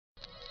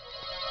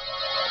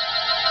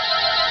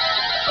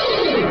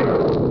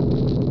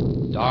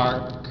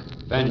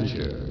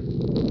Venture.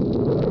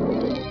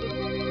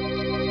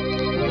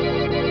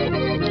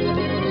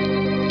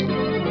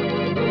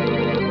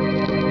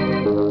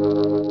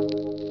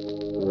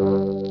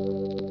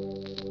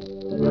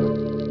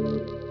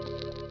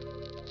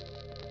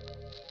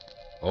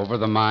 Over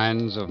the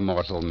minds of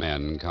mortal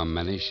men come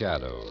many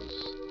shadows.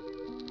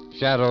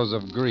 Shadows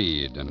of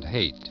greed and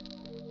hate,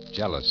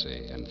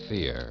 jealousy and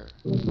fear.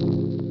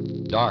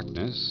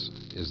 Darkness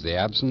is the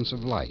absence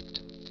of light.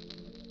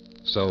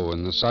 So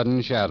in the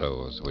sudden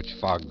shadows which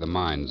fog the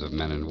minds of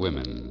men and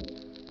women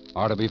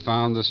are to be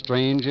found the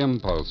strange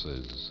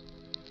impulses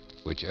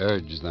which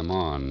urge them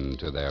on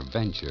to their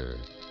venture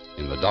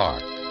in the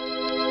dark.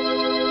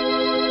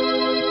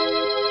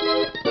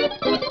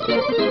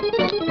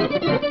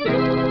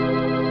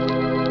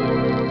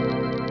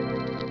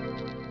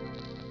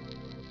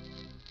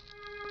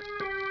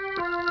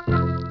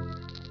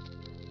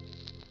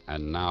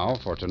 And now,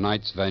 for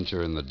tonight's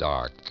venture in the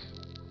dark,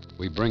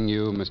 we bring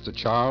you Mr.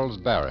 Charles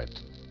Barrett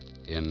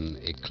in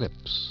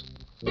Eclipse.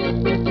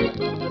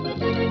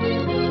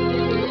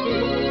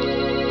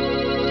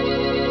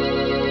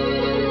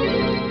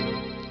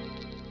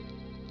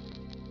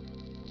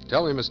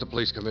 Tell me, Mr.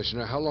 Police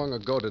Commissioner, how long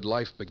ago did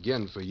life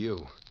begin for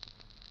you?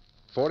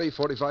 40,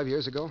 45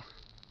 years ago?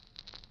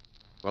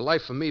 Well,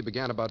 life for me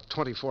began about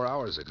 24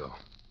 hours ago.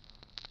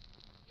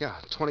 Yeah,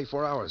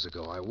 24 hours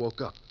ago, I woke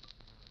up.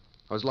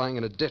 I was lying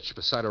in a ditch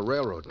beside a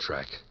railroad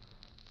track.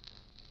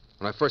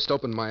 When I first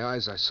opened my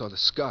eyes, I saw the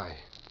sky.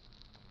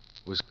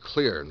 It was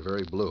clear and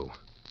very blue.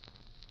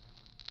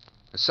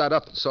 I sat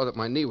up and saw that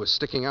my knee was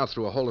sticking out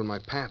through a hole in my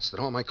pants, that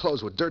all my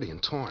clothes were dirty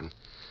and torn.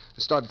 I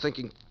started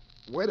thinking,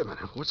 wait a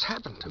minute, what's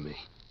happened to me?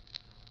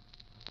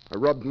 I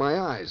rubbed my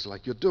eyes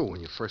like you do when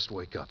you first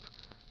wake up.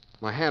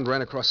 My hand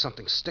ran across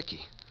something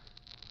sticky.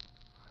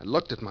 I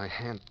looked at my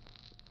hand.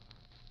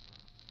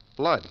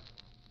 Blood.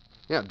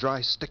 Yeah,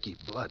 dry, sticky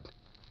blood.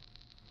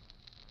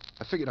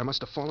 I figured I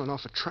must have fallen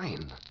off a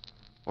train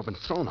or been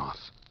thrown off.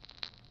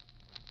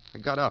 I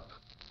got up.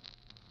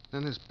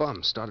 Then this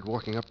bum started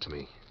walking up to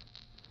me.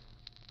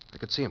 I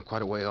could see him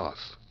quite a way off.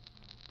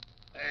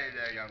 Hey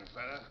there, young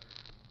fella.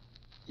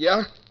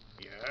 Yeah?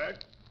 You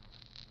hurt?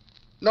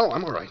 No,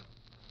 I'm all right.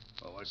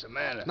 Well, what's the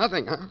matter?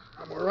 Nothing. I'm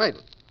all right.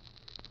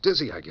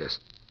 Dizzy, I guess.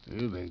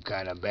 You've been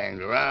kind of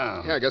banged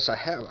around. Yeah, I guess I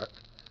have. I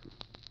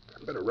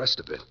better rest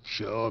a bit.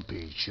 Sure,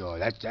 Pete, sure.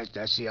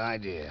 That's the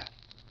idea.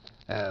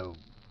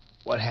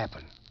 What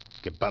happened?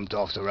 Get bumped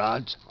off the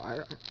rods? I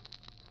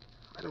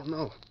don't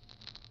know.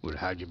 Well,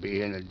 how'd you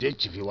be in the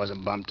ditch if you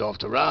wasn't bumped off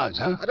the rods,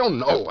 huh? I don't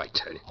know, I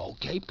tell you.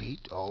 Okay,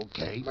 Pete,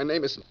 okay. My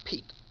name isn't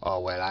Pete.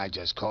 Oh, well, I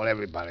just call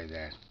everybody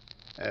that.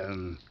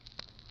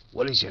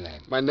 What is your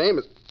name? My name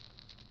is...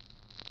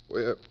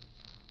 Well,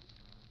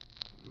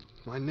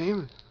 my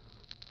name...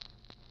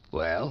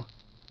 Well?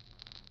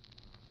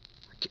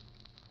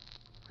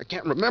 I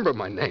can't remember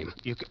my name.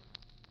 You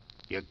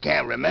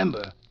can't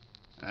remember?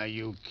 Are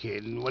you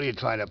kidding? What are you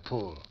trying to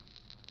pull?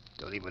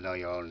 Don't even know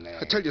your own name.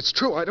 I tell you, it's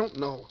true. I don't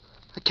know.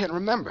 I can't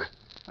remember.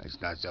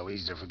 It's not so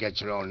easy to forget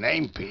your own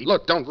name, Pete.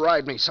 Look, don't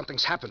ride me.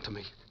 Something's happened to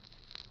me.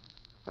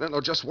 I don't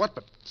know just what,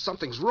 but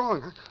something's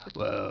wrong.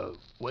 Well,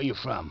 where you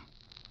from?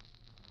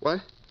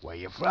 What? Where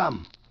you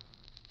from?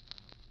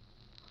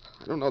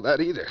 I don't know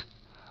that either.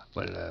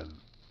 Well,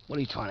 what are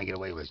you trying to get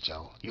away with,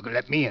 Joe? You can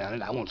let me in on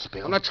it. I won't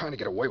spill. I'm not trying to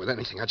get away with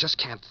anything. I just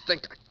can't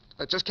think.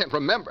 I just can't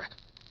remember.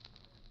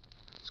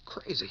 It's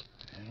crazy.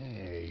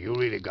 Hey, you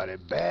really got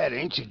it bad,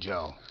 ain't you,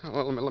 Joe?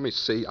 Well, let me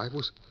see. I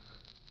was...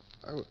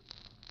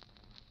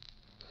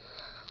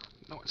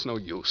 No, it's no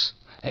use.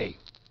 Hey,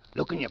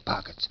 look in your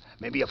pockets.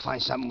 Maybe you'll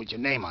find something with your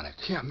name on it.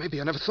 Yeah,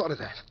 maybe. I never thought of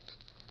that.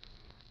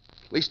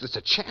 At least it's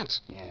a chance.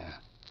 Yeah.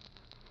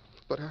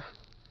 But,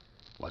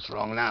 What's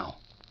wrong now?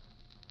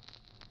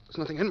 there's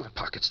nothing in my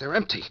pockets. They're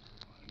empty.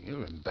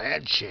 You're in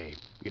bad shape.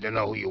 You don't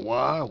know who you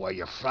are, where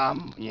you're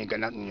from, and you ain't got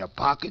nothing in your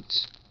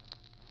pockets.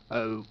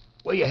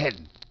 Where you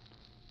heading?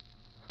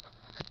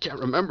 I can't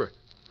remember.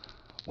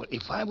 Well,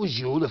 if I was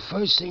you, the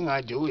first thing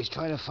I'd do is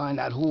try to find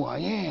out who I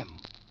am.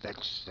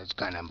 That's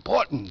kind of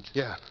important.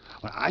 Yeah.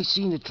 Well, I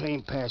seen the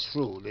train pass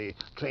through, the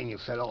train you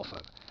fell off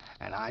of.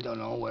 And I don't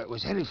know where it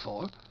was headed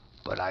for,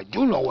 but I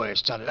do know where it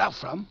started out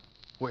from.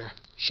 Where?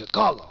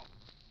 Chicago.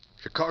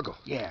 Chicago.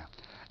 Yeah.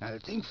 Now, the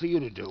thing for you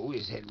to do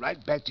is head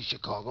right back to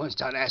Chicago and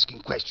start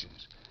asking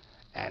questions.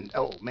 And,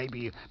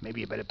 maybe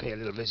you better pay a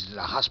little visit to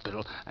the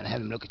hospital and have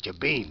them look at your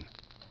bean.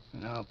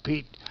 Now,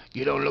 Pete,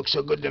 you don't look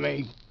so good to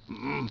me.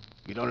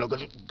 You don't look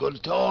good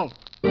at all.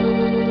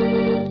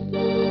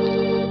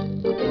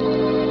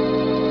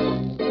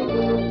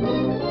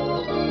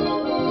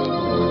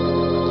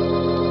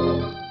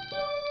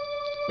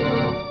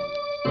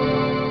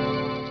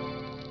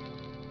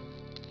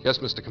 Yes,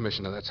 Mr.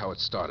 Commissioner, that's how it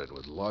started,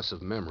 with loss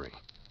of memory.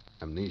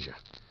 Amnesia.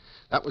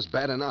 That was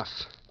bad enough.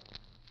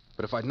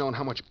 But if I'd known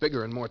how much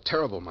bigger and more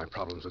terrible my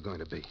problems were going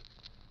to be,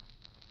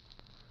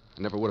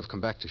 I never would have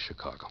come back to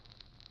Chicago.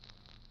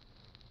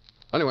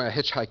 Anyway, I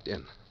hitchhiked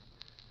in.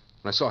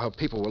 When I saw how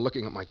people were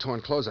looking at my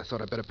torn clothes, I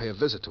thought I'd better pay a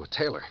visit to a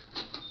tailor.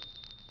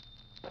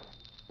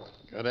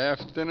 Good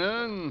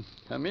afternoon.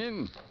 Come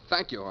in.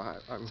 Thank you.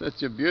 I'm...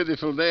 Such a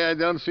beautiful day, I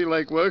don't feel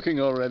like working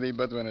already,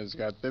 but when it's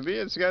got to be,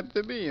 it's got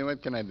to be.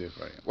 What can I do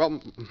for you?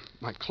 Well,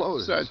 my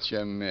clothes... Such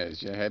a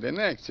mess. You had an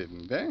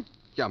accident, eh?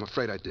 Yeah, I'm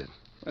afraid I did.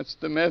 What's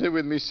the matter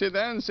with me? Sit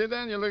down, sit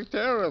down. You look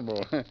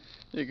terrible.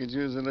 You could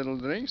use a little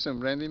drink, some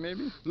brandy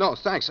maybe? No,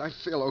 thanks. I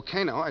feel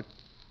okay now. I'd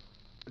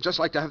just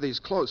like to have these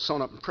clothes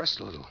sewn up and pressed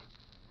a little.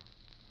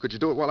 Could you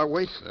do it while I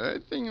wait?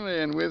 Certainly,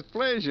 and with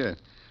pleasure.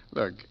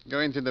 Look,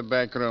 go into the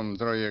back room,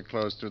 throw your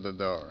clothes through the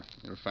door.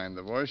 You'll find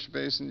the wash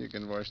basin. You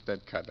can wash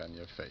that cut on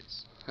your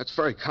face. That's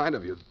very kind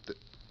of you.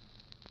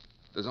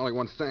 There's only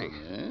one thing.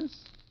 Yes?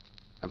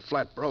 I'm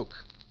flat broke.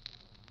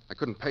 I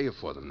couldn't pay you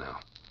for them now.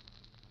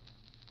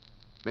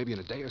 Maybe in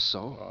a day or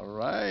so. All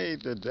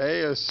right, a day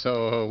or so,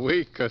 a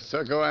week or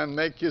so. Go on,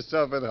 make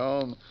yourself at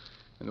home.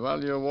 And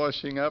while you're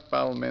washing up,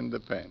 I'll mend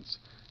the pants.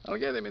 I'll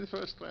get him in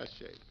first-class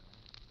shape.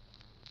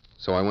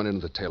 So I went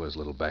into the tailor's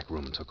little back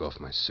room and took off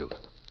my suit.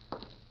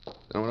 Then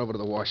I went over to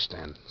the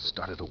washstand and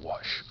started to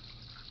wash.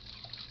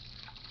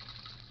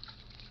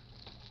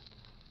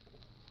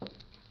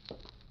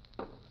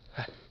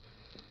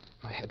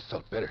 My head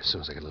felt better as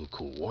soon as I got a little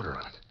cool water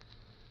on it.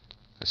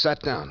 I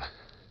sat down.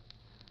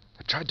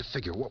 I tried to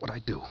figure what would I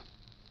do.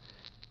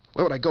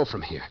 Where would I go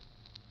from here?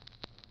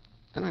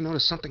 Then I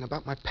noticed something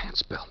about my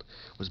pants belt.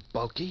 It was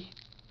bulky,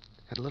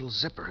 had a little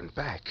zipper and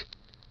back.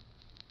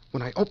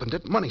 When I opened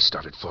it, money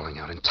started falling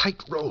out in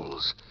tight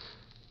rolls.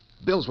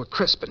 Bills were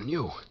crisp and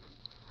new.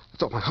 I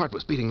thought my heart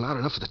was beating loud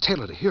enough for the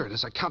tailor to hear it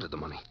as I counted the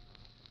money.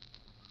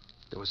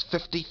 There was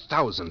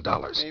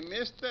 $50,000. Hey,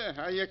 mister,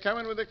 how you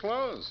coming with the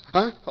clothes?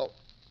 Huh?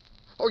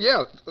 Oh,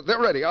 yeah,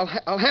 they're ready. I'll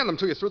hand them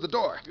to you through the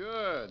door.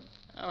 Good.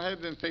 I'll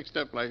have them fixed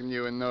up like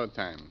new in no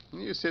time.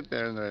 You sit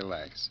there and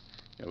relax.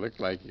 You look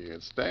like you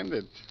could stand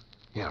it.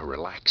 Yeah,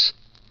 relax.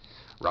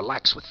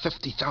 Relax with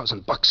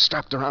 $50,000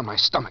 strapped around my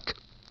stomach.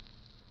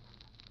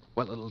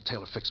 Well, the little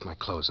tailor fixed my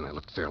clothes, and I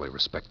looked fairly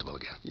respectable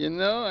again. You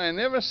know, I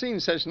never seen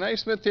such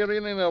nice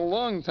material in a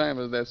long time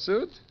as that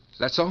suit. Is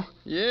that so?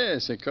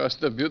 Yes, it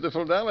cost a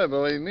beautiful dollar,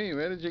 believe me.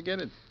 Where did you get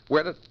it?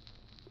 Where did...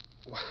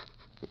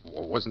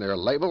 Wasn't there a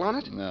label on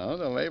it? No,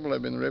 the label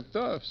had been ripped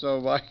off, so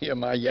why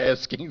am I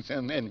asking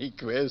so many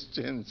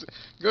questions?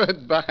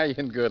 Goodbye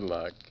and good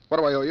luck. What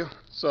do I owe you?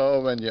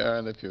 So when you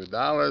earn a few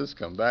dollars,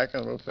 come back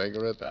and we'll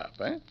figure it out,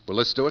 eh? Well,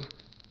 let's do it.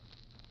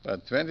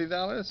 What,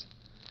 $20?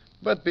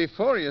 But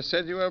before you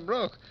said you were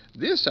broke.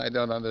 This I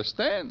don't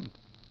understand.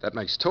 That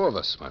makes two of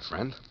us, my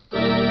friend.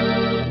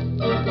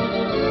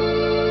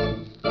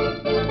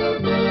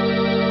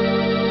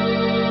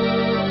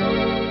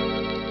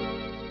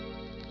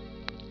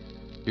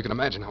 You can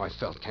imagine how I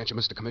felt, can't you,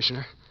 Mr.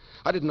 Commissioner?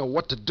 I didn't know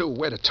what to do,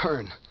 where to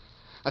turn.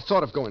 I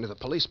thought of going to the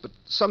police, but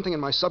something in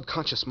my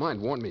subconscious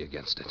mind warned me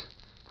against it.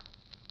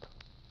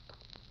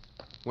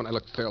 When I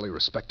looked fairly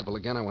respectable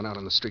again, I went out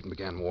on the street and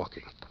began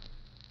walking.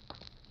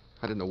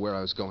 I didn't know where I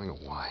was going or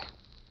why.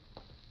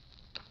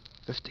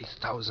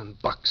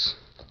 $50,000.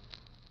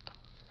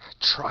 I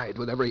tried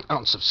with every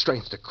ounce of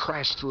strength to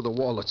crash through the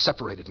wall that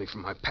separated me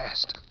from my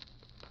past.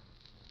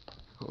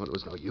 Oh, it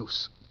was no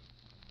use.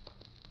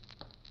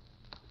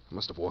 I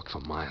must have walked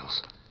for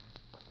miles.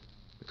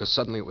 Because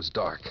suddenly it was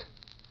dark.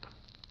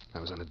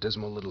 I was on a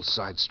dismal little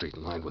side street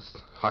lined with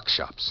hock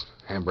shops,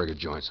 hamburger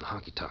joints, and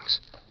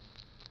honky-tonks.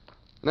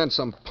 And then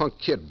some punk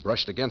kid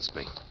brushed against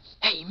me.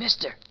 Hey,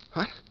 mister.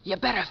 What? You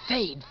better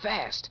fade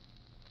fast.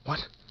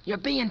 What? You're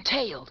being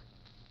tailed.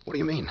 What do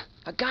you mean?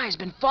 A guy's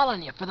been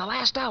following you for the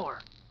last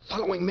hour.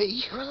 Following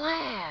me?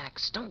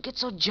 Relax. Don't get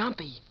so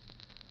jumpy.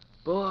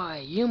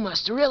 Boy, you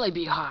must really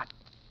be hot.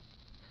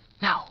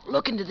 Now,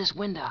 look into this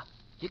window.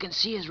 You can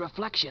see his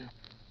reflection.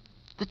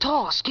 The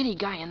tall, skinny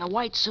guy in the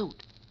white suit.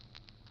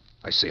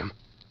 I see him.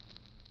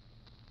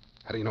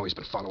 How do you know he's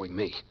been following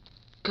me?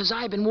 'Cause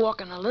I've been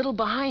walking a little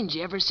behind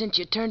you ever since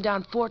you turned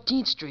down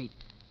 14th Street.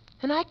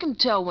 And I can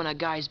tell when a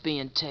guy's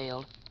being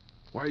tailed.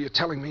 Why are you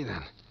telling me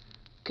then?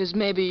 'Cause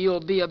maybe you'll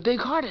be a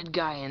big-hearted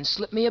guy and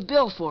slip me a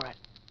bill for it.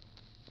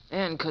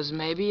 And 'cause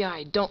maybe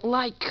I don't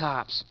like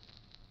cops.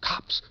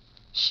 Cops?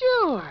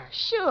 Sure,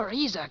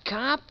 he's a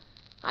cop.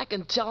 I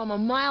can tell him a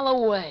mile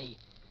away.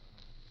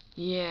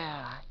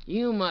 Yeah,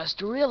 you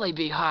must really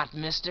be hot,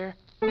 mister.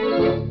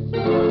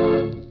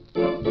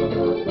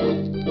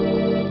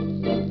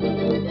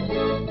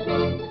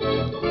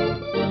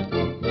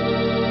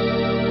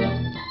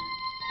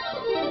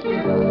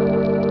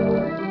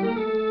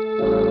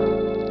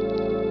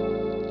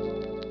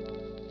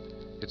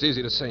 It's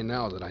easy to say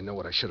now that I know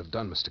what I should have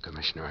done, Mr.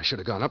 Commissioner. I should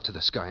have gone up to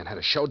this guy and had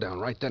a showdown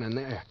right then and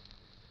there.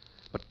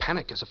 But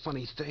panic is a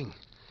funny thing.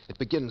 It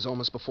begins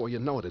almost before you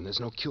know it, and there's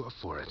no cure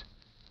for it.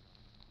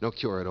 No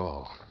cure at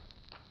all.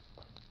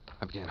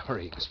 I began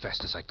hurrying as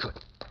fast as I could.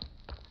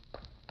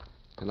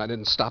 And I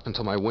didn't stop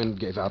until my wind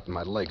gave out and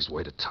my legs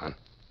weighed a ton.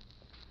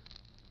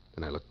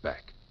 Then I looked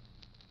back.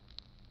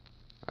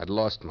 I'd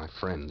lost my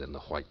friend in the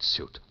white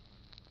suit.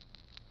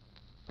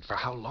 But for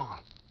how long?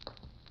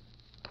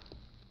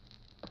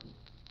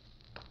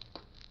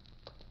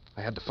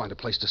 I had to find a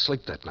place to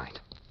sleep that night.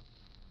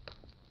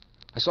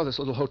 I saw this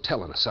little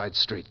hotel on a side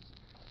street.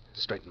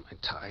 straightened my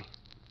tie,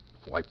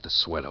 wiped the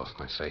sweat off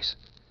my face,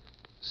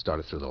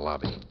 started through the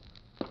lobby.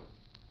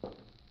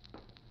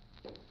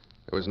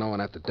 There was no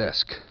one at the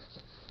desk.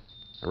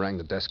 I rang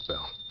the desk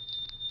bell.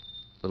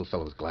 Little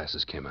fellow with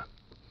glasses came out.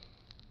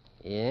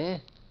 Yeah?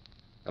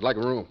 I'd like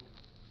a room.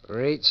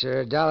 Rates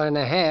are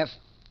 $1.50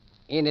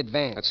 in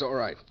advance. That's all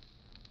right.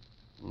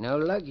 No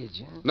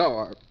luggage, huh? No,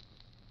 we're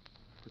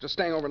just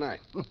staying overnight.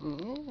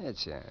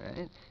 That's all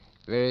right.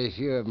 Very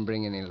few of them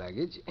bring any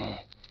luggage.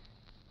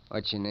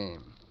 What's your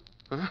name?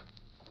 Huh?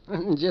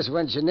 Just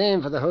what's your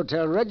name for the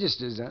hotel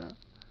registers, huh?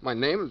 My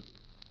name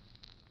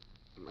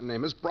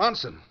is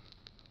Bronson.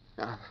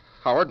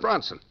 Howard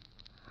Bronson.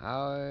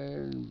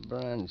 Howard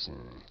Bronson.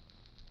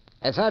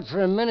 I thought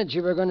for a minute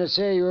you were going to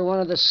say you were one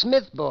of the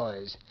Smith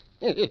boys.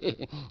 Here's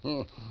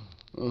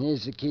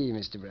the key,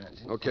 Mr.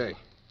 Bronson. Okay.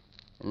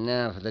 And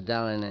now for the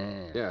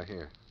 $1.50. Yeah,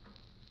 here.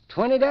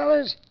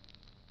 $20? Is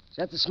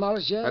that the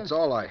smallest you have? That's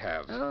all I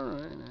have. All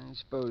right, I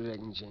suppose I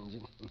can change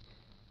it.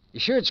 You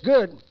sure it's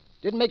good?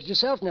 Didn't make it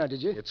yourself now,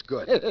 did you? It's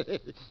good.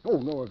 Oh,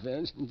 no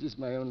offense. Just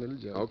my own little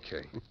joke.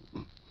 Okay.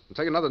 I'll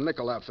take another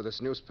nickel out for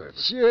this newspaper.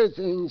 Sure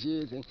thing,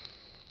 sure thing.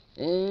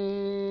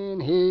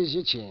 And here's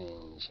your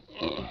change.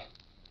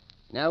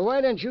 Now, why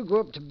don't you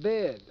go up to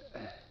bed?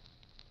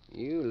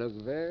 You look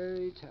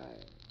very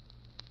tired.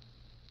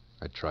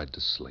 I tried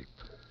to sleep,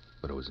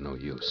 but it was no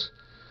use.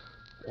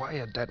 Why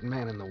had that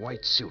man in the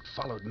white suit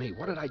followed me?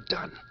 What had I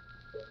done?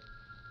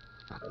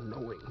 Not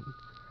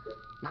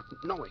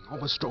knowing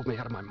almost drove me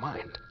out of my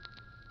mind.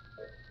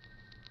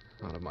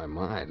 Out of my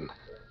mind.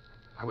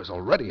 I was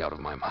already out of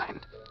my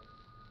mind.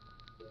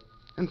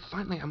 And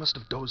finally, I must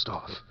have dozed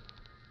off,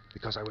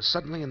 because I was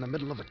suddenly in the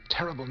middle of a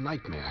terrible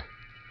nightmare.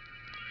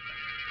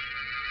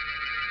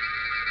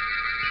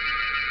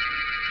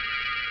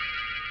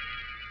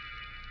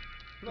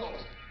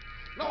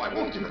 No, I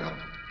won't give it up.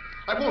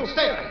 I won't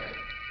stay there.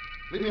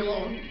 Leave me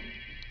alone.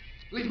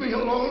 Leave me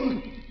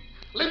alone.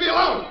 Leave me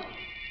alone.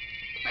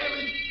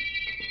 Bailey!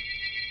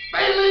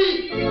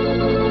 Bailey!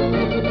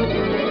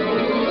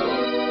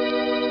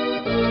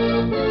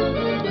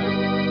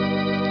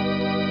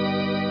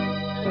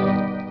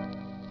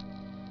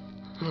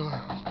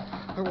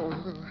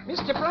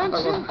 Mr.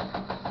 Bronson?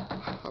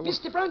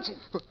 Mr. Bronson?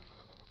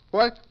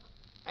 What?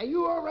 Are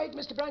you all right,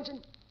 Mr.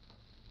 Bronson?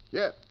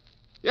 Yeah.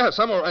 Yes,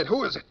 I'm all right.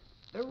 Who is it?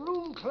 The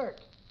room clerk.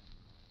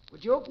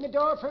 Would you open the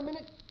door for a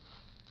minute?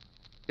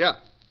 Yeah.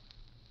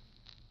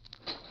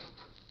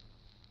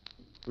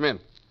 Come in.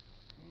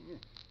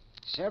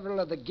 Several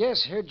of the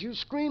guests heard you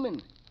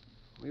screaming.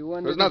 We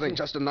wondered. There's nothing,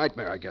 just a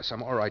nightmare, I guess.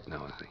 I'm all right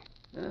now, I think.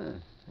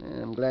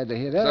 I'm glad to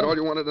hear that. Is that all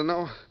you wanted to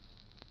know?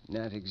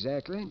 Not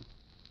exactly.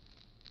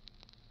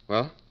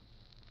 Well?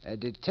 A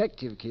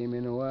detective came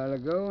in a while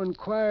ago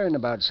inquiring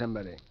about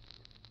somebody.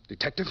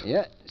 Detective?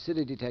 Yeah,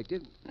 city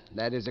detective.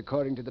 That is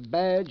according to the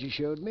badge you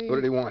showed me. What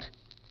did he want?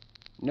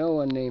 No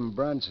one named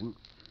Bronson.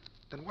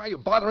 Then why are you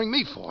bothering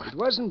me for? It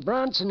wasn't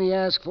Bronson he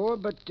asked for,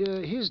 but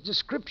his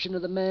description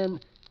of the man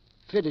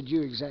fitted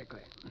you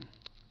exactly.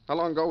 How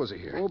long ago was he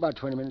here? Oh, about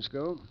 20 minutes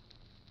ago.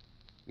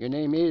 Your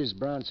name is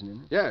Bronson,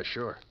 isn't it? Yeah,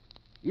 sure.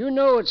 You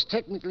know it's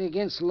technically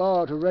against the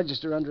law to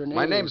register under a name.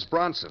 My name's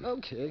Bronson.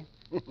 Okay.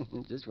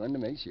 Just wanted to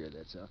make sure,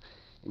 that's all.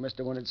 He must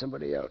have wanted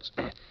somebody else.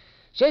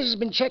 Says he's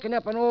been checking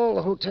up on all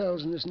the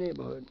hotels in this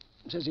neighborhood.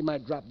 Says he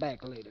might drop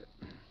back later.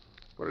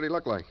 What did he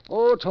look like?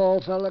 Oh,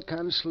 tall fella,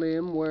 kind of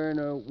slim, wearing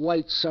a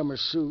white summer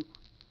suit.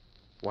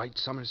 White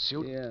summer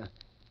suit? Yeah.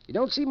 You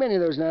don't see many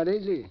of those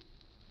nowadays, do you?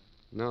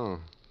 No.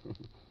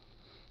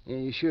 Yeah,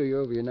 you sure you're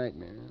over your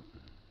nightmare, huh?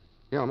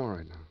 Yeah, I'm all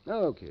right now.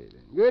 Okay,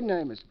 then. Good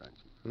night, Mr.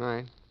 Bronson.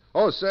 Night.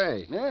 Oh,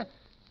 say. Yeah?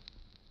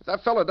 If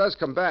that fellow does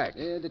come back.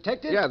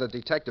 Detective? Yeah, the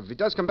detective. If he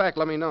does come back,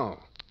 let me know.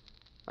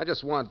 I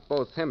just want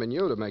both him and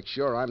you to make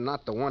sure I'm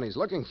not the one he's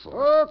looking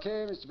for.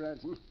 Okay, Mr.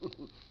 Bronson.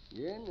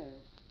 Good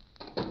night.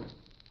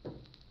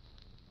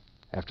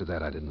 After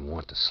that, I didn't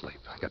want to sleep.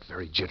 I got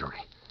very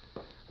jittery. I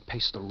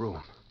paced the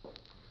room.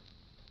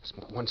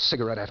 Smoked one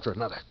cigarette after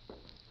another.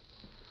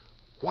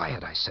 Why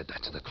had I said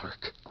that to the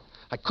clerk?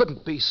 I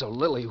couldn't be so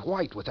lily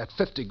white with that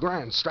 50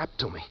 grand strapped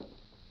to me.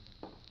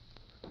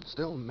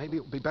 Still, maybe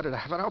it would be better to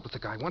have it out with the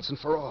guy once and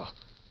for all.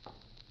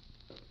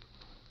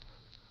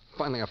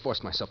 Finally, I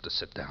forced myself to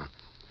sit down.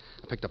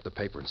 I picked up the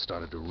paper and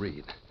started to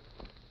read.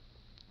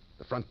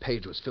 The front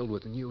page was filled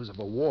with news of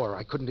a war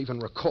I couldn't even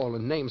recall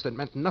and names that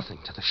meant nothing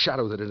to the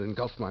shadow that had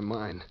engulfed my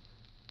mind.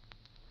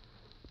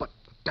 But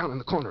down in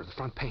the corner of the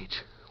front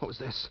page, what was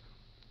this?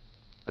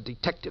 A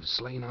detective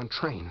slain on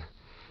train.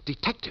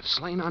 Detective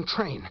slain on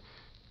train.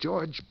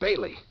 George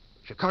Bailey,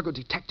 Chicago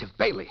detective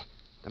Bailey,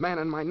 the man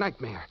in my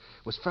nightmare,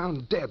 was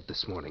found dead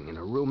this morning in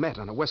a roomette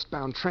on a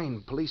westbound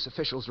train. Police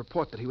officials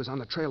report that he was on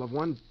the trail of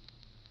one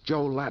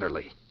Joe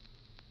Latterly,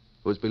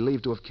 who is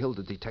believed to have killed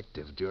the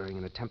detective during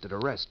an attempted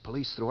arrest.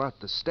 Police throughout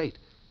the state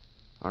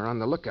are on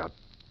the lookout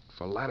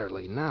for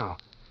Latterly now.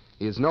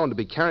 He is known to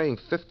be carrying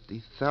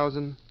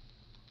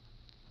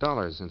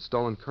 $50,000 in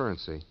stolen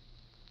currency.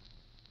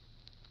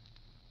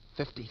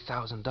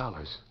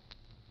 $50,000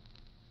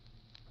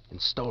 in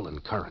stolen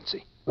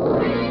currency.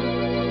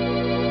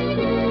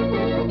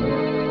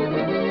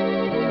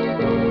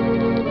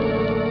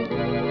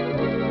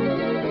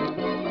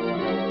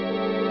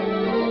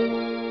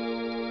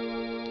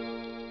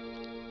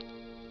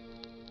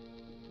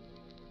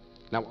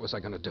 Now, what was I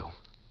going to do?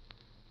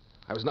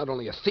 I was not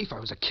only a thief, I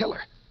was a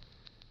killer.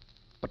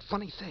 But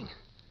funny thing,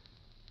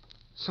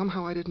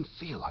 somehow I didn't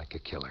feel like a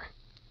killer.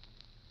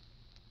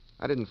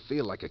 I didn't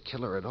feel like a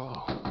killer at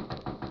all.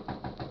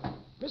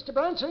 Mr.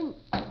 Branson?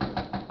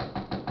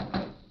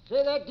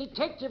 Say, that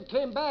detective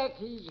came back.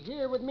 He's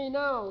here with me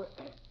now.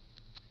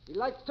 He'd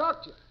like to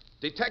talk to you.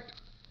 Detective?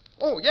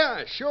 Oh,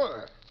 yeah,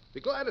 sure.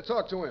 Be glad to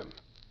talk to him.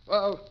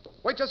 Well,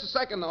 wait just a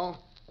second, though.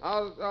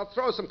 I'll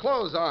throw some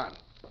clothes on.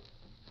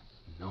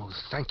 No,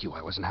 thank you.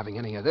 I wasn't having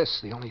any of this.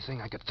 The only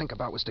thing I could think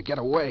about was to get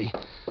away.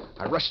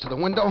 I rushed to the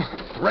window,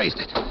 raised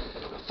it.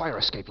 A fire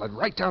escape led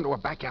right down to a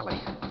back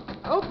alley.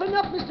 Open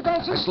up, Mr.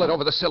 Branson. I slid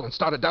over the sill and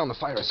started down the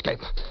fire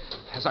escape.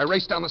 As I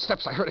raced down the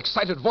steps, I heard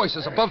excited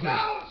voices above me.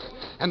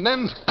 And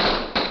then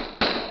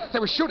they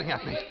were shooting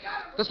at me.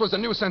 This was a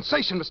new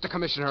sensation, Mr.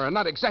 Commissioner, and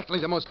not exactly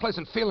the most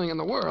pleasant feeling in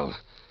the world.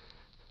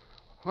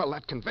 Well,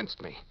 that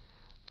convinced me.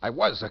 I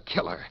was a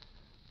killer.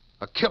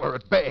 A killer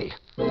at bay.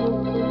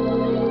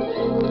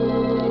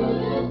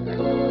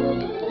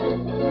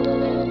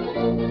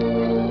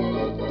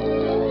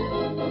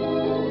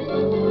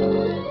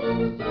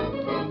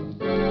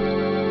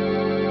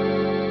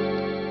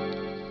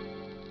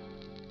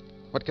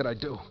 What could I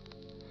do?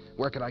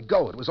 Where could I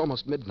go? It was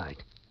almost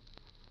midnight.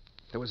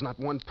 There was not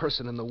one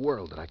person in the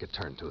world that I could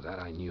turn to. That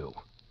I knew.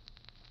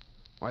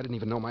 Well, I didn't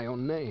even know my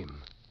own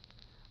name.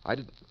 I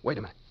didn't... Wait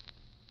a minute.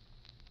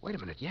 Wait a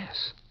minute,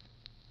 yes.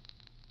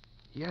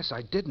 Yes,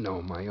 I did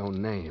know my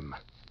own name.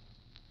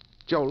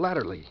 Joe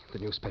Latterly, the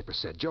newspaper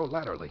said. Joe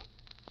Latterly.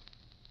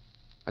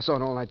 I saw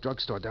an all-night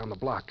drugstore down the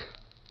block.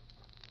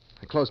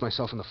 I closed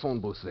myself in the phone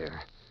booth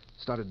there.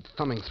 Started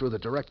thumbing through the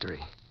directory.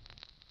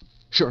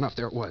 Sure enough,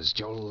 there it was,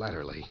 Joe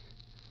Latterly.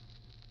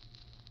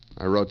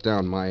 I wrote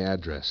down my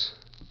address.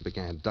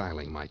 Began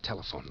dialing my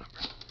telephone number.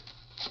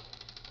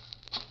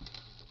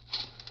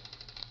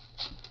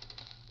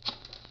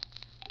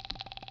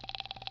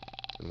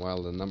 And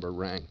while the number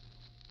rang,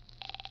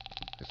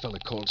 I felt a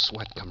cold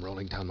sweat come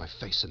rolling down my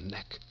face and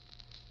neck.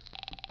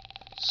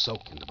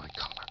 Soak into my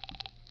collar.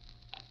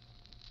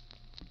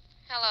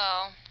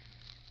 Hello.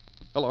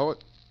 Hello? Is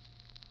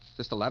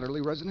this the Latterly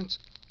residence?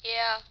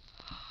 Yeah.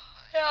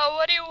 Yeah,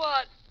 what do you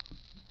want?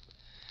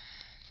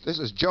 This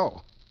is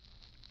Joe.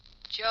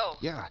 Joe.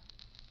 Yeah.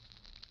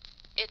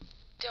 It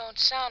don't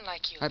sound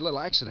like you. I had a little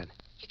accident.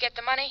 You get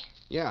the money?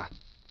 Yeah.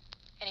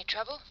 Any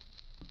trouble?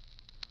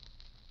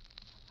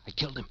 I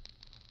killed him.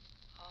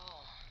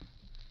 Oh.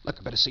 Look,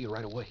 I better see you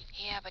right away.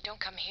 Yeah, but don't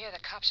come here. The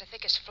cops are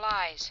thick as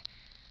flies.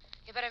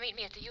 You better meet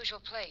me at the usual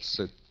place.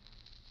 The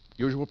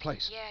usual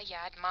place?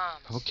 Yeah, at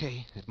Mom's.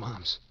 Okay, at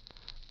Mom's.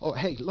 Oh,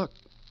 hey, look.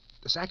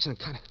 This accident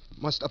kind of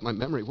mussed up my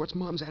memory. What's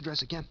Mom's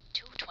address again?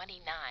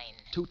 229.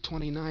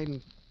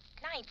 229...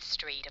 9th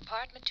Street,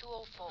 apartment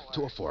 204.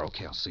 204.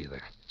 Okay, I'll see you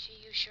there. Gee,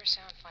 you sure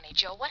sound funny.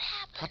 Joe, what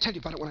happened? I'll tell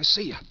you about it when I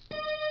see you.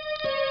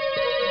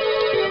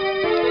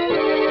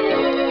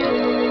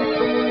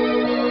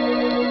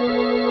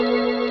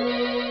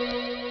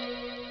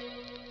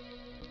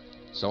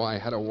 So I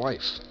had a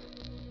wife,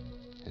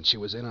 and she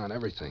was in on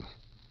everything.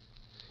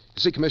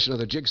 You see, Commissioner,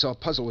 the jigsaw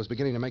puzzle was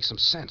beginning to make some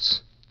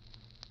sense.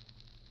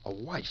 A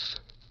wife.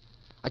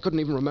 I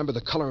couldn't even remember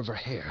the color of her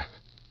hair.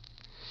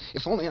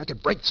 If only I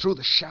could break through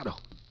the shadow.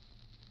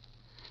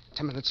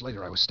 10 minutes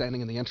later, I was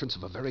standing in the entrance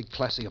of a very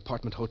classy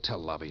apartment hotel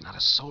lobby, not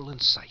a soul in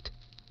sight.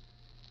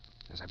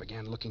 As I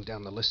began looking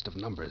down the list of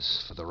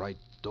numbers for the right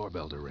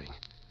doorbell to ring,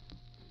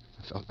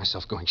 I felt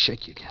myself going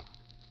shaky again.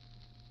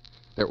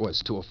 There it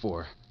was,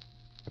 204.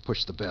 I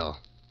pushed the bell.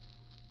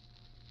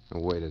 I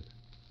waited.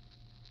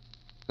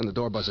 Then the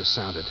door buzzer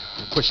sounded.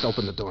 I pushed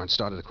open the door and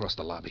started across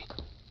the lobby.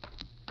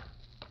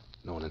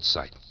 No one in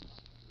sight.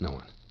 No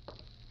one.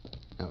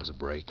 That was a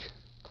break.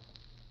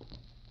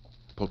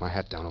 I pulled my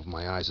hat down over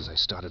my eyes as I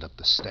started up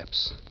the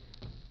steps.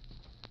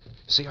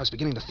 See, I was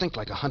beginning to think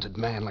like a hunted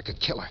man, like a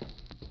killer.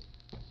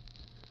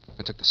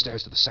 I took the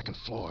stairs to the second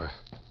floor.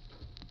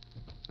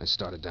 I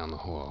started down the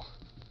hall.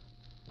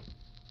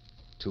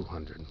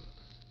 200.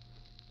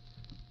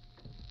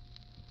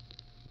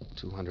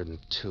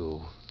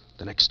 202.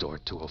 The next door,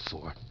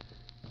 204.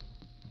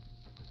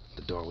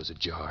 The door was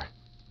ajar.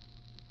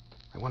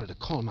 I wanted to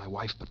call my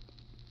wife, but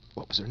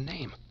what was her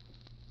name?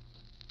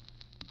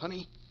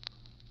 Honey?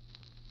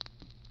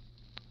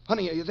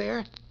 Honey, are you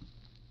there?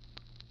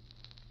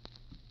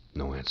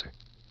 No answer.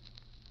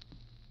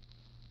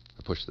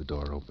 I pushed the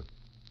door open.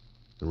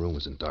 The room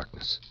was in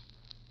darkness.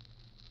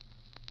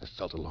 I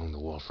felt along the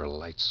wall for a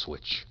light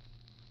switch.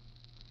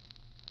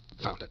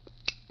 Found it.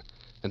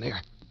 And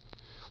there,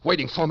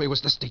 waiting for me,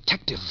 was this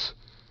detective.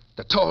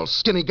 The tall,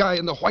 skinny guy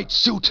in the white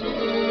suit.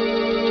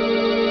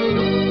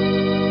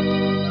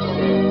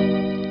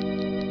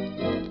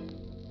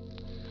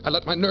 I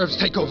let my nerves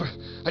take over.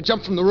 I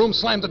jumped from the room,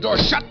 slammed the door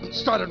shut, and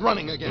started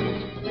running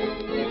again.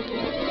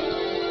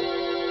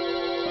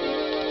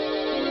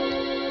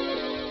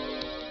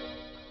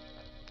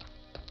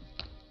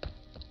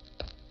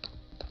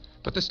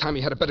 But this time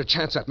he had a better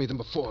chance at me than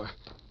before.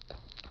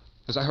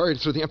 As I hurried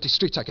through the empty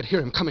streets, I could hear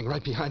him coming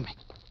right behind me.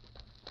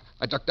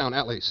 I ducked down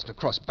alleys and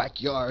across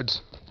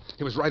backyards,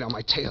 He was right on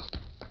my tail.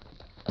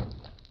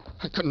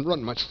 I couldn't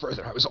run much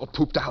further. I was all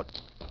pooped out.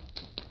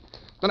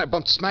 Then I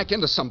bumped smack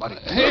into somebody.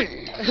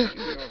 Hey,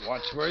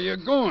 watch where you're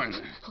going.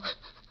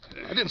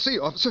 I didn't see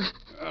you, officer.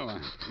 Well,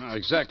 I'm not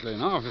exactly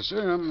an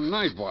officer. I'm a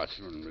night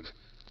watchman.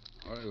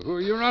 But who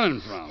are you running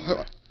from?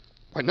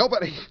 Why,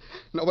 nobody.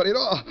 Nobody at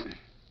all.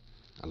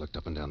 I looked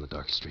up and down the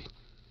dark street.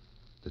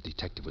 The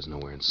detective was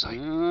nowhere in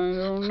sight. Well, I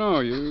don't know.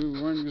 You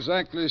weren't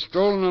exactly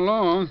strolling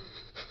along.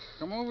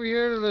 Come over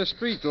here to the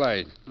street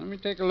light. Let me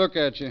take a look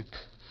at you.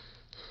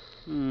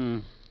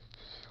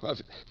 Well,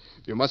 if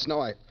you must know,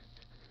 I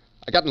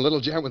got in a little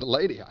jam with a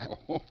lady.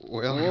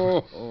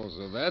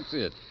 So that's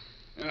it.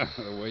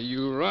 The way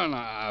you run,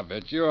 I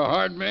bet you're a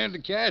hard man to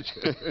catch.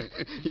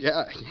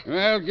 Yeah.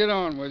 Well, get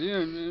on with you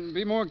and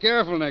be more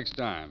careful next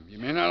time. You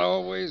may not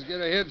always get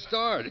a head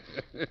start.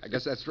 I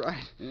guess that's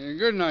right.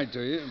 Good night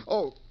to you.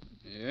 Oh.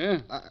 Yeah?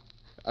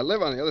 I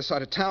live on the other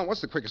side of town. What's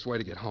the quickest way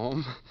to get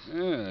home?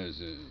 There's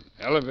an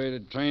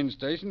elevated train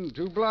station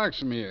 2 blocks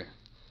from here.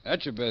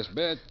 That's your best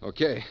bet.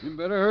 Okay. You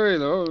better hurry,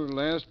 though. The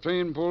last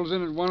train pulls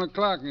in at 1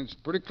 o'clock, and it's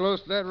pretty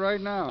close to that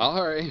right now. I'll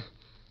hurry.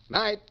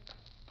 Night.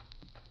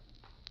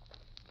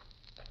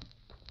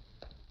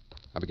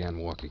 I began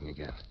walking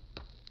again.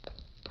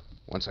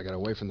 Once I got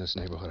away from this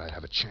neighborhood, I'd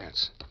have a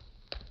chance.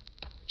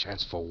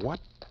 Chance for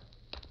what?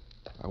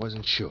 I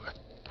wasn't sure.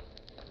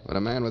 But a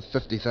man with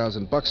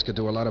 $50,000 could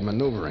do a lot of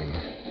maneuvering.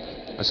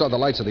 I saw the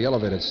lights of the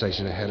elevated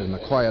station ahead. In the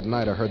quiet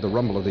night, I heard the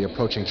rumble of the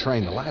approaching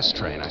train, the last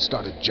train. I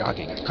started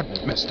jogging. I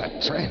couldn't miss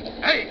that train.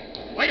 Hey,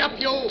 wait up,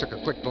 you! Took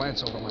a quick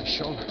glance over my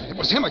shoulder. It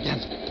was him again.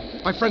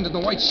 My friend in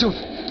the white suit.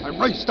 I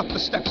raced up the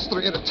steps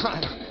 3 at a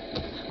time.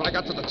 When I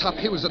got to the top,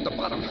 he was at the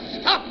bottom.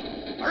 Stop,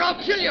 or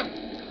I'll kill you!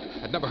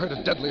 I'd never heard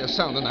a deadlier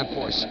sound than that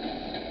voice.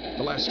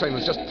 The last train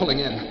was just pulling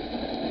in.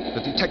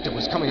 The detective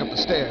was coming up the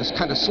stairs,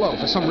 kind of slow.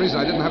 For some reason,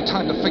 I didn't have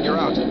time to figure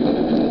out.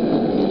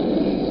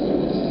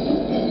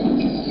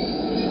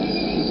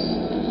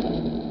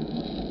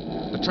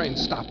 The train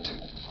stopped.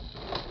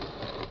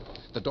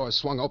 The doors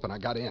swung open. I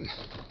got in.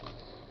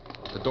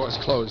 The doors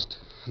closed,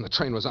 and the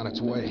train was on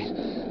its way.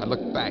 I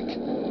looked back.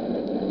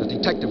 The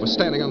detective was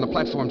standing on the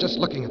platform just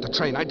looking at the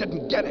train. I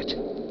didn't get it.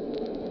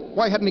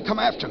 Why hadn't he come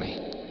after me?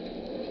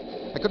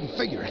 I couldn't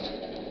figure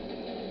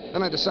it.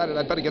 Then I decided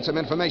I'd better get some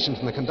information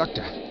from the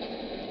conductor.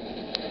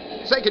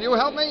 Say, can you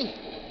help me?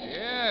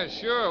 Yeah,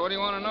 sure. What do you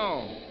want to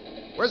know?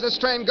 Where's this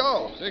train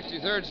go?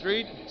 63rd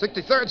Street?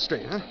 63rd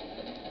Street, huh?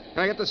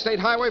 Can I get the state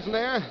highway from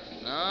there?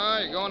 No,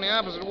 you're going the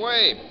opposite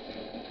way.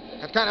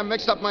 That kind of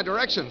mixed up my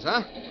directions,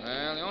 huh?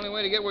 Well, the only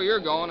way to get where you're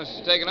going is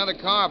to take another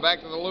car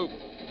back to the loop.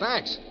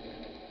 Thanks.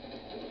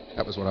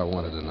 That was what I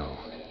wanted to know.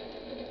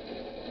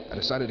 I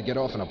decided to get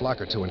off in a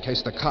block or two in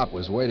case the cop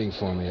was waiting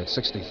for me at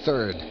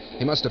 63rd.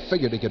 He must have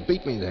figured he could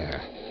beat me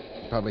there.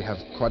 He'd probably have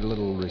quite a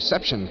little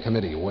reception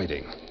committee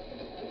waiting.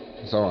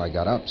 So I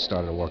got up,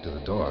 started to walk to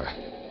the door.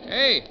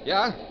 Hey.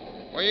 Yeah?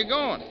 Where you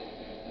going?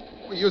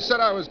 Well, you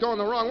said I was going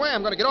the wrong way.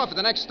 I'm going to get off at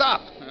the next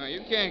stop.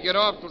 You can't get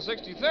off till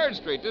 63rd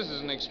Street. This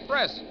is an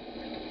express.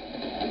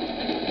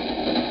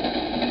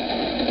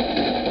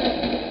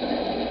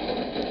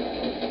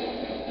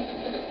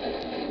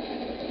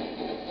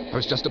 I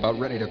was just about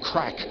ready to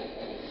crack.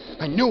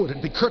 I knew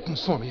it'd be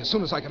curtains for me as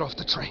soon as I got off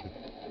the train.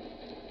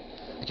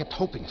 I kept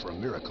hoping for a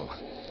miracle.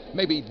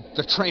 Maybe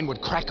the train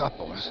would crack up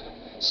or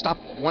stop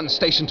one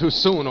station too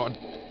soon or...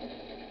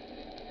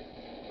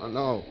 Oh,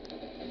 no.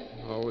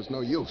 No, it was no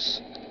use.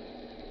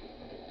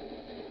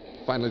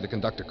 Finally, the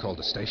conductor called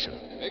the station.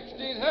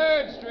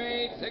 63rd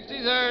Street,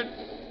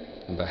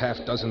 63rd. And the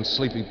half-dozen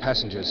sleepy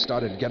passengers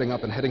started getting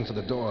up and heading for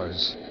the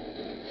doors.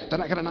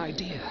 Then I got an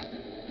idea.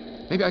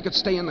 Maybe I could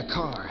stay in the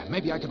car.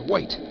 Maybe I could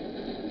wait.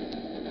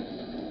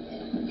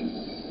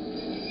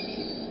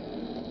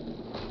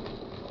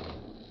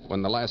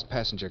 When the last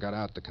passenger got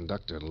out, the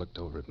conductor looked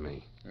over at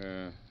me.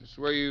 This is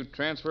where you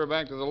transfer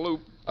back to the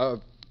loop.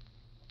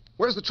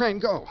 Where's the train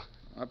go?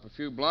 Up a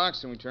few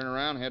blocks, and we turn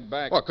around and head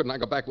back. Well, couldn't I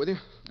go back with you?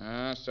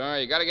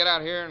 Sorry. You got to get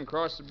out here and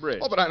cross the bridge.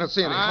 Oh, but I don't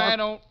see any... I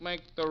don't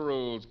make the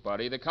rules,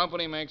 buddy. The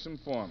company makes them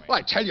for me. Well,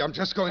 I tell you, I'm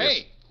just going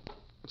Hey!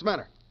 What's the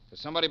matter?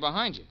 There's somebody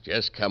behind you.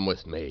 Just come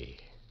with me.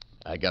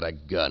 I got a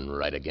gun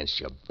right against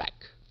your back.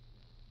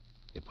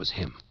 It was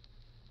him.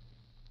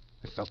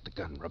 I felt the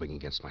gun rubbing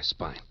against my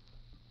spine.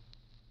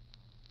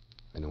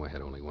 I knew I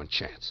had only one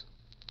chance.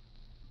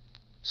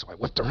 So I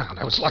whipped around.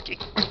 I was lucky.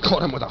 I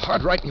caught him with a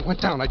hard right, and he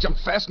went down. I jumped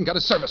fast and got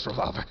his service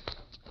revolver.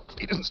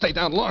 He didn't stay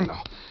down long,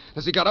 though.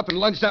 As he got up and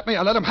lunged at me,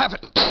 I let him have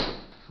it.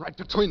 Right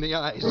between the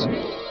eyes.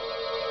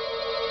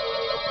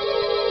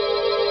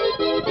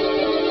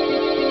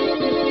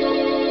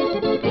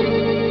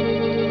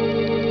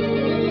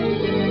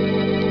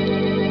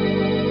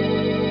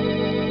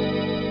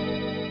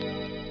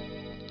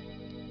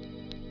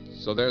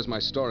 So there's my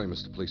story,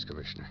 Mr. Police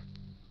Commissioner.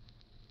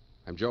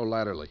 I'm Joe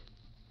Latterly.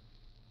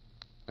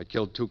 I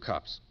killed 2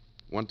 cops.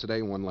 One today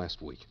and one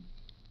last week.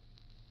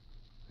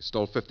 I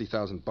stole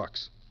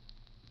 $50,000.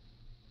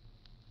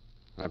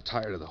 I'm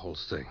tired of the whole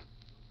thing.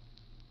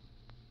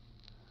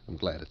 I'm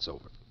glad it's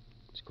over.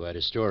 It's quite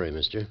a story,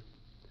 mister.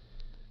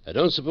 I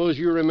don't suppose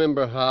you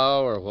remember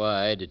how or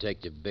why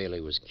Detective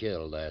Bailey was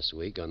killed last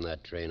week on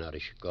that train out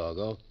of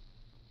Chicago?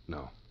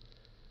 No.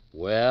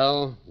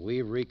 Well,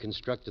 we've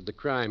reconstructed the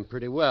crime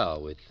pretty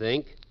well, we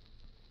think.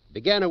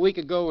 Began a week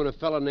ago when a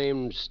fellow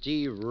named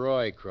Steve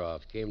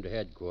Roycroft came to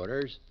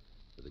headquarters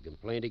with a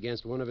complaint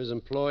against one of his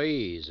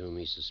employees whom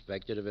he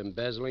suspected of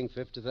embezzling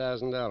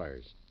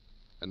 $50,000.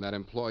 And that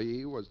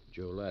employee was...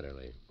 Joe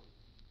Latterly.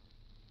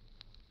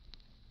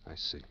 I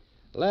see.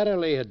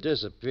 Latterly had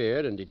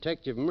disappeared, and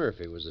Detective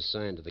Murphy was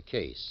assigned to the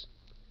case.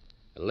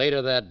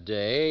 Later that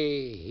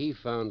day, he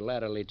found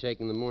Latterly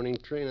taking the morning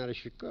train out of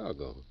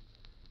Chicago.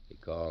 He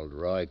called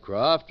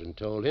Roycroft and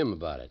told him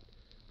about it.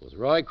 Both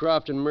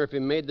Roycroft and Murphy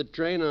made the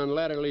train on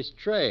Latterly's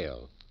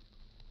trail.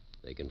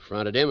 They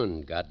confronted him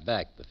and got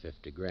back the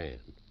 $50,000.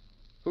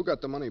 Who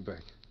got the money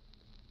back?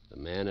 The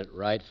man it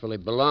rightfully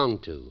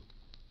belonged to,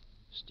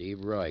 Steve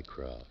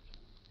Roycroft.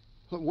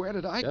 Well, where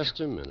did I... Just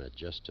a minute.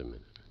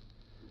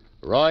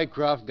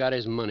 Roycroft got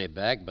his money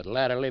back, but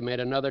Latterly made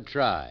another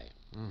try.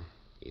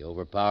 He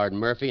overpowered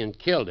Murphy and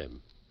killed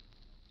him.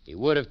 He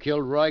would have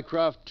killed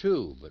Roycroft,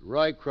 too, but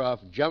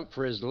Roycroft jumped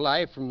for his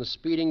life from the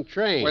speeding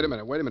train. Wait a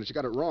minute. You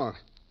got it wrong.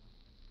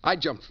 I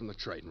jumped from the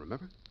train,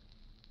 remember?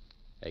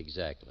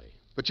 Exactly.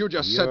 But you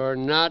just said... You're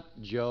not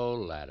Joe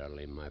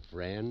Latterly, my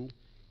friend.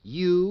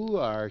 You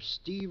are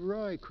Steve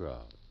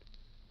Roycroft.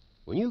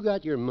 When you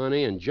got your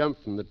money and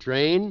jumped from the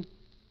train,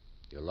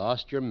 you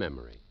lost your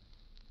memory.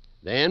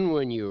 Then,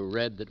 when you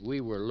read that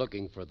we were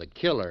looking for the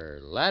killer,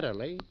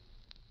 Latterly,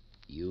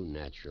 you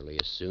naturally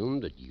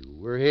assumed that you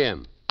were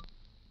him.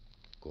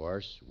 Of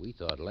course, we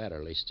thought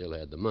Latterly still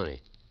had the money.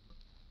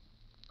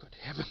 Good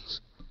heavens.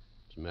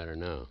 What's the matter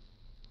now?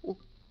 Well,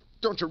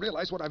 don't you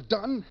realize what I've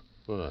done?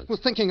 What? Well,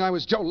 thinking I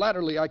was Joe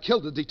Latterly, I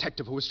killed the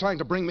detective who was trying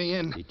to bring me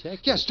in. Detective?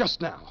 Yes, just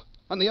now,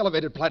 on the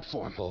elevated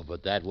platform. Oh,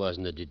 but that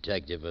wasn't a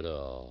detective at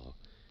all.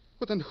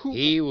 Well, then who...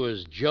 He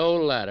was Joe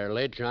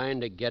Latterly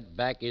trying to get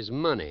back his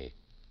money.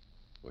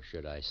 Or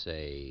should I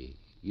say,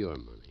 your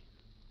money.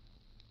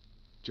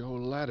 Joe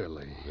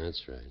Latterly.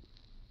 That's right.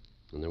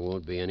 And there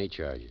won't be any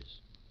charges.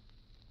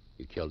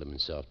 You killed him in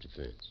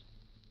self-defense.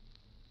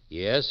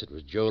 Yes, it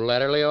was Joe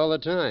Latterly all the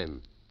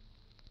time.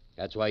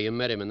 That's why you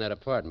met him in that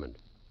apartment.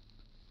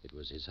 It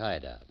was his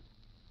hideout.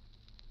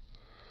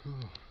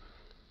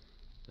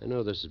 I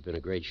know this has been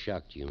a great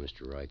shock to you,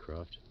 Mr.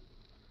 Roycroft.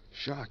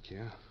 Shock,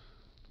 yeah?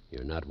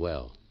 You're not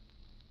well.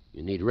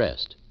 You need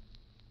rest.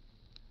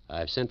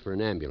 I've sent for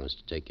an ambulance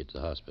to take you to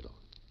the hospital.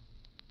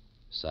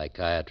 A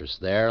psychiatrist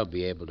there will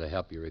be able to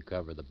help you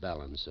recover the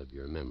balance of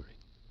your memory.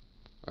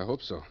 I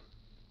hope so.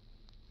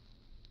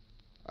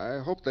 I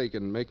hope they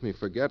can make me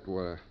forget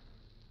what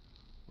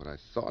I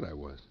thought I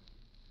was.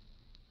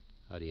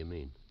 How do you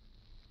mean?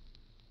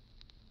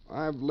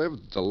 I've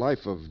lived the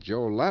life of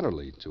Joe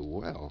Latterly too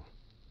well.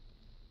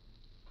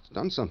 It's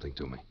done something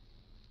to me.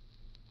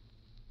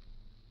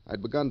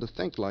 I'd begun to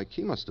think like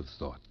he must have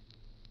thought.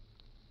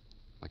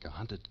 Like a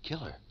hunted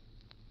killer.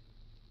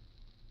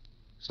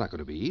 It's not going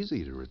to be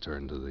easy to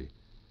return to the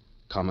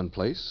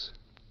commonplace,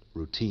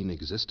 routine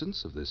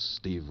existence of this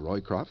Steve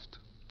Roycroft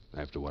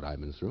after what I've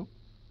been through.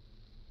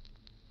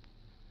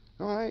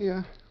 No,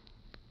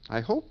 I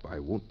hope I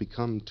won't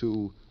become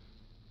too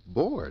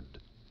bored,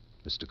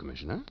 Mr.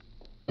 Commissioner.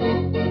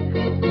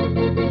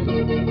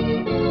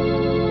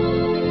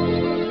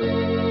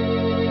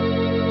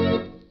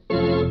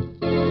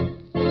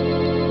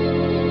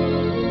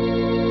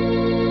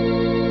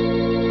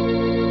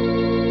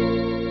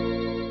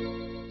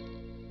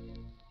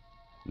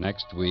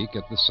 Next week,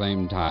 at the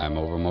same time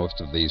over most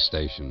of these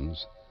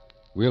stations,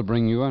 we'll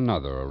bring you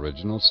another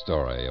original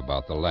story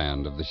about the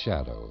land of the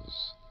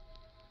shadows.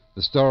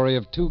 The story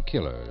of two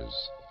killers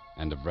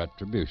and of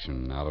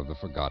retribution out of the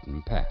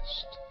forgotten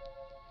past.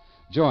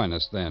 Join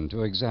us then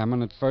to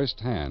examine at first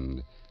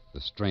hand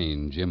the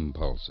strange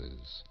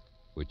impulses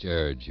which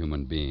urge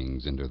human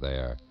beings into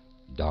their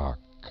dark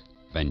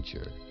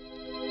venture.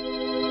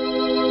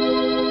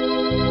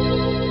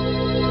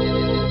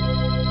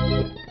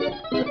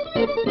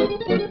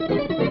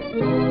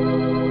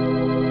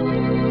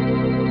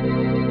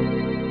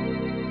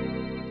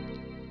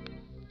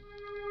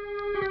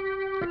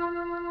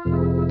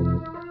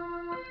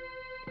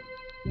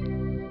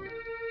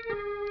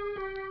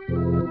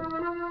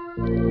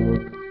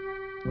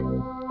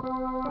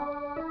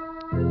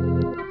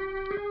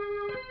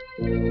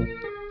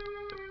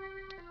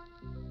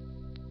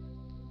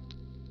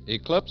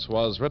 Eclipse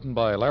was written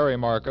by Larry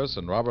Marcus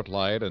and Robert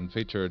Light and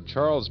featured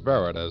Charles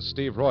Barrett as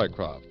Steve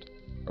Roycroft.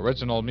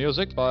 Original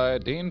music by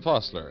Dean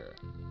Fossler.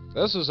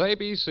 This is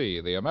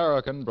ABC, the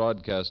American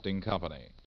Broadcasting Company.